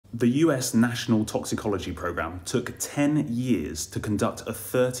The US National Toxicology Program took 10 years to conduct a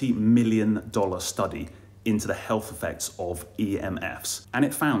 $30 million study into the health effects of EMFs, and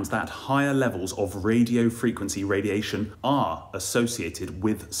it found that higher levels of radio frequency radiation are associated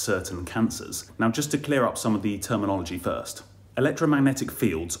with certain cancers. Now, just to clear up some of the terminology first. Electromagnetic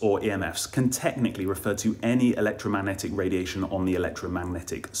fields, or EMFs, can technically refer to any electromagnetic radiation on the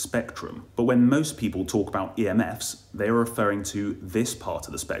electromagnetic spectrum. But when most people talk about EMFs, they are referring to this part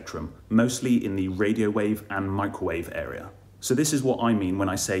of the spectrum, mostly in the radio wave and microwave area. So this is what I mean when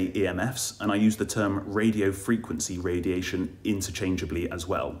I say EMFs, and I use the term radio frequency radiation interchangeably as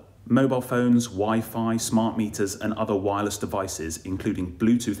well. Mobile phones, Wi-Fi, smart meters, and other wireless devices, including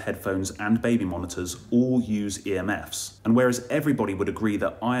Bluetooth headphones and baby monitors, all use EMFs. And whereas everybody would agree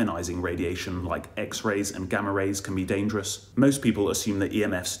that ionizing radiation like X-rays and gamma rays can be dangerous, most people assume that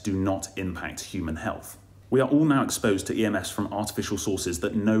EMFs do not impact human health. We are all now exposed to EMFs from artificial sources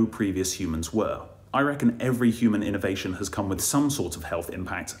that no previous humans were. I reckon every human innovation has come with some sort of health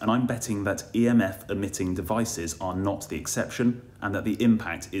impact, and I'm betting that EMF-emitting devices are not the exception, and that the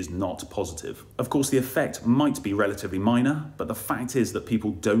impact is not positive. Of course, the effect might be relatively minor, but the fact is that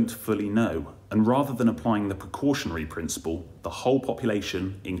people don't fully know, and rather than applying the precautionary principle, the whole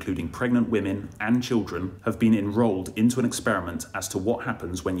population, including pregnant women and children, have been enrolled into an experiment as to what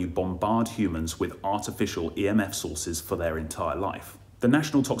happens when you bombard humans with artificial EMF sources for their entire life. The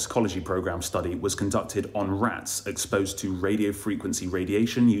National Toxicology Program study was conducted on rats exposed to radiofrequency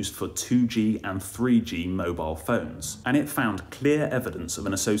radiation used for 2G and 3G mobile phones, and it found clear evidence of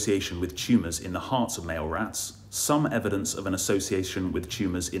an association with tumours in the hearts of male rats, some evidence of an association with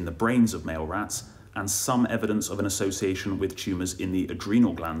tumours in the brains of male rats, and some evidence of an association with tumours in the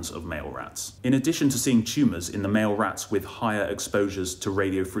adrenal glands of male rats. In addition to seeing tumours in the male rats with higher exposures to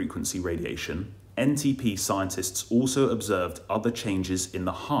radiofrequency radiation, NTP scientists also observed other changes in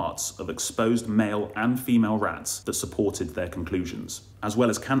the hearts of exposed male and female rats that supported their conclusions. As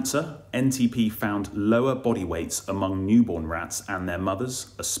well as cancer, NTP found lower body weights among newborn rats and their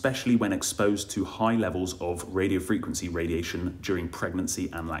mothers, especially when exposed to high levels of radiofrequency radiation during pregnancy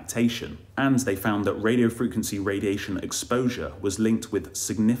and lactation. And they found that radiofrequency radiation exposure was linked with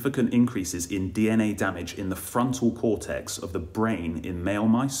significant increases in DNA damage in the frontal cortex of the brain in male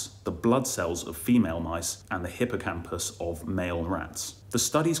mice, the blood cells of female mice, and the hippocampus of male rats. The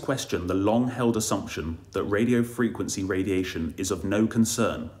studies question the long-held assumption that radiofrequency radiation is of no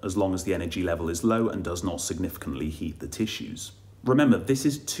concern as long as the energy level is low and does not significantly heat the tissues. Remember, this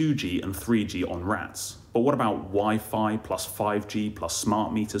is 2G and 3G on rats, but what about Wi-Fi plus 5G plus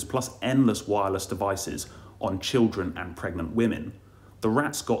smart meters plus endless wireless devices on children and pregnant women? The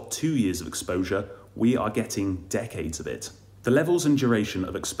rats got 2 years of exposure, we are getting decades of it. The levels and duration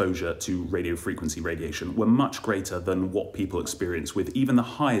of exposure to radiofrequency radiation were much greater than what people experience with even the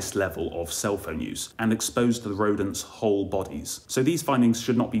highest level of cell phone use, and exposed the rodents' whole bodies. So these findings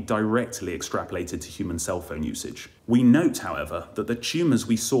should not be directly extrapolated to human cell phone usage. We note, however, that the tumours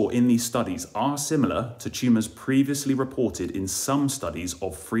we saw in these studies are similar to tumours previously reported in some studies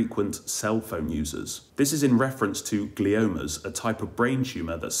of frequent cell phone users. This is in reference to gliomas, a type of brain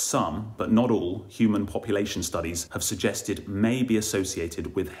tumour that some, but not all, human population studies have suggested may be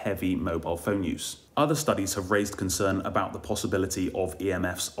associated with heavy mobile phone use. Other studies have raised concern about the possibility of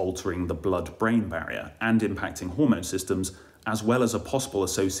EMFs altering the blood-brain barrier and impacting hormone systems, as well as a possible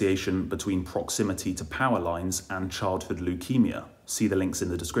association between proximity to power lines and childhood leukemia. See the links in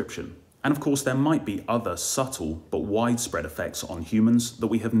the description. And of course, there might be other subtle but widespread effects on humans that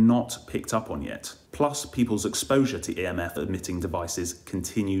we have not picked up on yet. Plus, people's exposure to EMF-emitting devices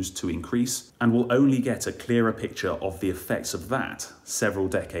continues to increase, and we'll only get a clearer picture of the effects of that several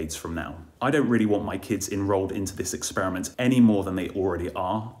decades from now. I don't really want my kids enrolled into this experiment any more than they already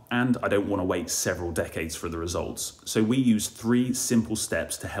are, and I don't want to wait several decades for the results. So we use 3 simple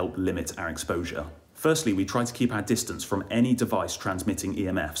steps to help limit our exposure. Firstly, we try to keep our distance from any device transmitting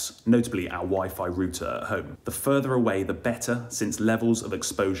EMFs, notably our Wi-Fi router at home. The further away, the better, since levels of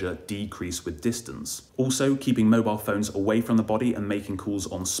exposure decrease with distance. Also, keeping mobile phones away from the body and making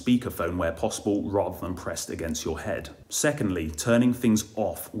calls on speakerphone where possible rather than pressed against your head. Secondly, turning things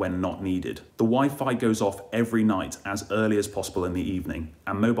off when not needed. The Wi-Fi goes off every night as early as possible in the evening,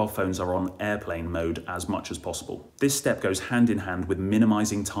 and mobile phones are on airplane mode as much as possible. This step goes hand in hand with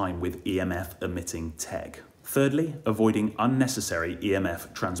minimizing time with EMF-emitting tech. Thirdly, avoiding unnecessary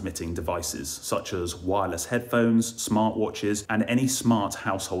EMF transmitting devices, such as wireless headphones, smartwatches, and any smart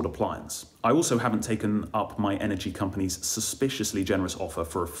household appliance. I also haven't taken up my energy company's suspiciously generous offer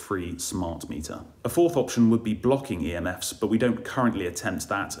for a free smart meter. A fourth option would be blocking EMFs, but we don't currently attempt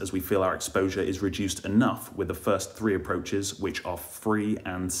that as we feel our exposure is reduced enough with the first three approaches, which are free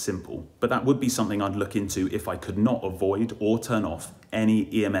and simple. But that would be something I'd look into if I could not avoid or turn off any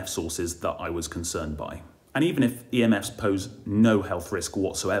EMF sources that I was concerned by. And even if EMFs pose no health risk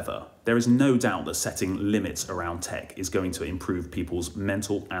whatsoever, there is no doubt that setting limits around tech is going to improve people's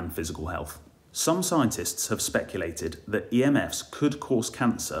mental and physical health. Some scientists have speculated that EMFs could cause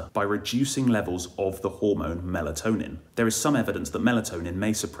cancer by reducing levels of the hormone melatonin. There is some evidence that melatonin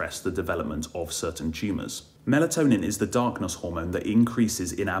may suppress the development of certain tumours. Melatonin is the darkness hormone that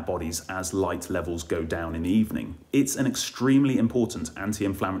increases in our bodies as light levels go down in the evening. It's an extremely important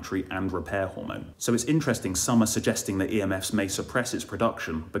anti-inflammatory and repair hormone. So it's interesting some are suggesting that EMFs may suppress its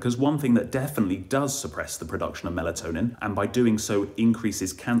production, because one thing that definitely does suppress the production of melatonin, and by doing so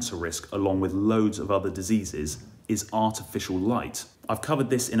increases cancer risk along with loads of other diseases, is artificial light. I've covered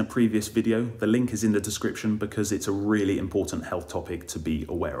this in a previous video. The link is in the description because it's a really important health topic to be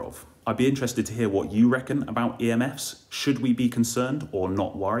aware of. I'd be interested to hear what you reckon about EMFs. Should we be concerned or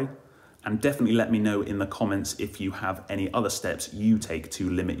not worry? And definitely let me know in the comments if you have any other steps you take to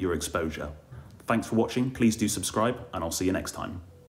limit your exposure. Thanks for watching. Please do subscribe, and I'll see you next time.